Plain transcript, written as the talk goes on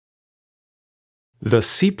The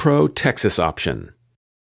CPRO Texas option.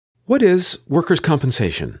 What is workers'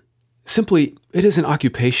 compensation? Simply, it is an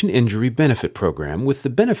occupation injury benefit program with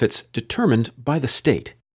the benefits determined by the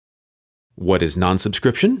state. What is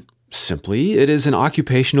non-subscription? Simply, it is an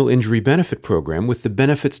occupational injury benefit program with the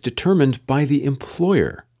benefits determined by the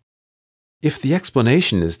employer. If the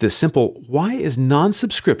explanation is this simple, why is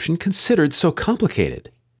non-subscription considered so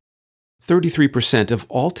complicated? 33% of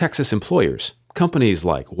all Texas employers, companies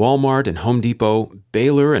like Walmart and Home Depot,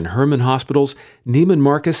 Baylor and Herman Hospitals, Neiman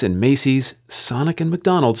Marcus and Macy's, Sonic and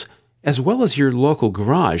McDonald's, as well as your local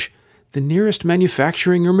garage, the nearest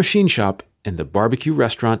manufacturing or machine shop, and the barbecue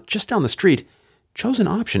restaurant just down the street, chose an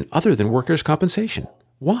option other than workers' compensation.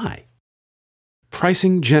 Why?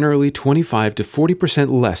 Pricing generally 25 to 40%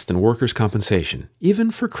 less than workers' compensation,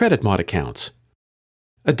 even for credit mod accounts.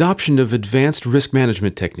 Adoption of advanced risk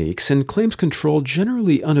management techniques and claims control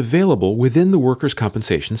generally unavailable within the workers'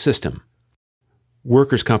 compensation system.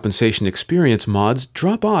 Workers' compensation experience mods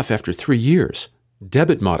drop off after 3 years.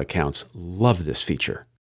 Debit mod accounts love this feature.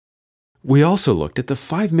 We also looked at the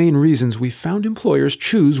 5 main reasons we found employers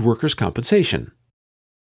choose workers' compensation.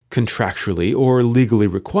 Contractually or legally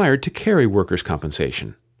required to carry workers'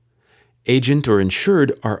 compensation. Agent or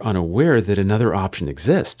insured are unaware that another option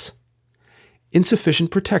exists.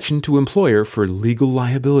 Insufficient protection to employer for legal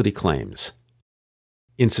liability claims.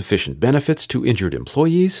 Insufficient benefits to injured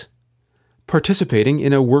employees. Participating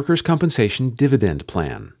in a workers' compensation dividend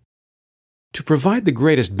plan. To provide the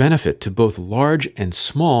greatest benefit to both large and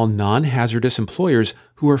small non-hazardous employers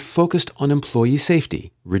who are focused on employee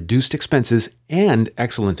safety, reduced expenses, and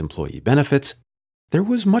excellent employee benefits, there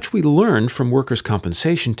was much we learned from workers'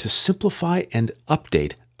 compensation to simplify and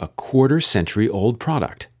update a quarter-century-old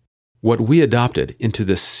product. What we adopted into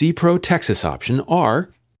the CPRO Texas option are: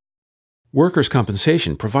 workers'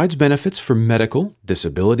 compensation provides benefits for medical,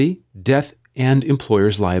 disability, death, and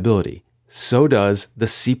employer's liability. So does the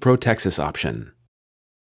CPRO Texas option.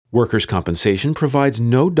 Workers' compensation provides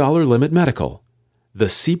no dollar limit medical. The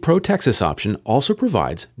CPRO Texas option also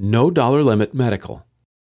provides no dollar limit medical.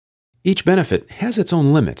 Each benefit has its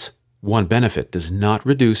own limits. One benefit does not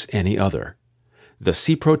reduce any other. The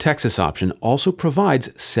CPRO Texas option also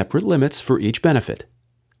provides separate limits for each benefit.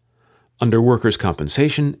 Under workers'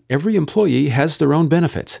 compensation, every employee has their own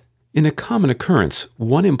benefits. In a common occurrence,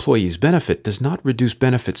 one employee's benefit does not reduce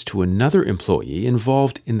benefits to another employee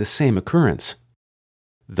involved in the same occurrence.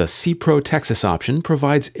 The CPRO Texas option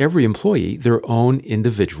provides every employee their own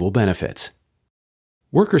individual benefits.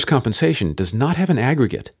 Workers' compensation does not have an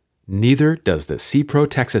aggregate. Neither does the CPRO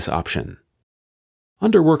Texas option.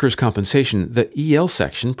 Under workers' compensation, the EL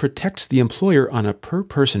section protects the employer on a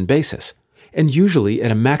per-person basis, and usually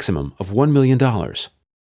at a maximum of $1 million.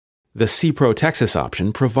 The CPRO Texas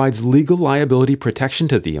option provides legal liability protection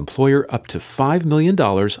to the employer up to $5 million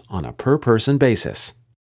on a per-person basis.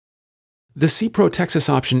 The CPRO Texas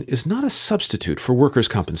option is not a substitute for workers'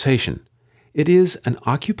 compensation. It is an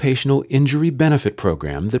occupational injury benefit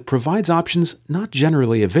program that provides options not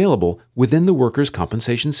generally available within the workers'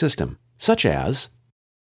 compensation system, such as: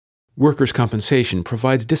 workers' compensation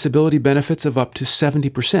provides disability benefits of up to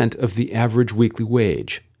 70% of the average weekly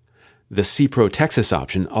wage. The CPRO Texas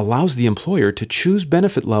option allows the employer to choose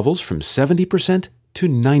benefit levels from 70% to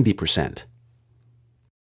 90%.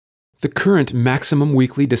 The current maximum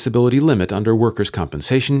weekly disability limit under workers'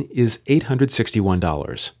 compensation is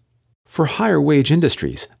 $861. For higher wage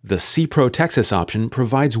industries, the CPRO Texas option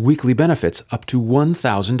provides weekly benefits up to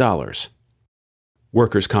 $1,000.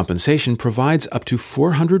 Workers' compensation provides up to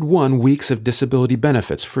 401 weeks of disability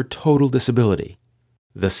benefits for total disability.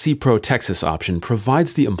 The CPRO Texas option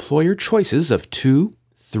provides the employer choices of 2,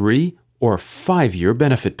 3, or 5-year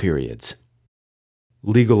benefit periods.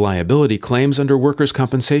 Legal liability claims under workers'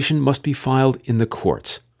 compensation must be filed in the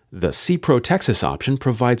courts. The CPRO Texas option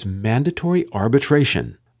provides mandatory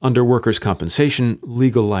arbitration. Under workers' compensation,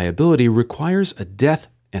 legal liability requires a death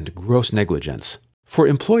and gross negligence. For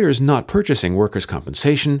employers not purchasing workers'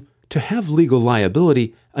 compensation, to have legal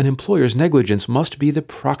liability, an employer's negligence must be the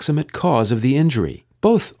proximate cause of the injury.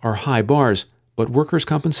 Both are high bars, but workers'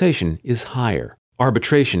 compensation is higher.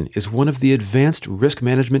 Arbitration is one of the advanced risk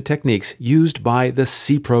management techniques used by the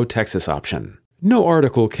CPRO Texas option. No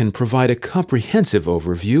article can provide a comprehensive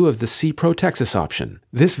overview of the CPRO Texas option.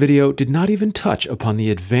 This video did not even touch upon the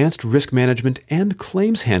advanced risk management and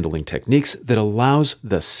claims handling techniques that allows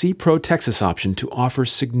the CPRO Texas option to offer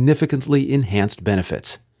significantly enhanced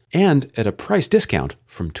benefits, and at a price discount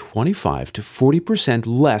from 25 to 40%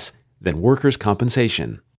 less than workers'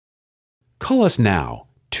 compensation. Call us now,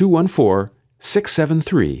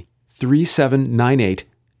 214-673-3798,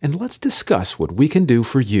 and let's discuss what we can do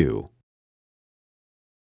for you.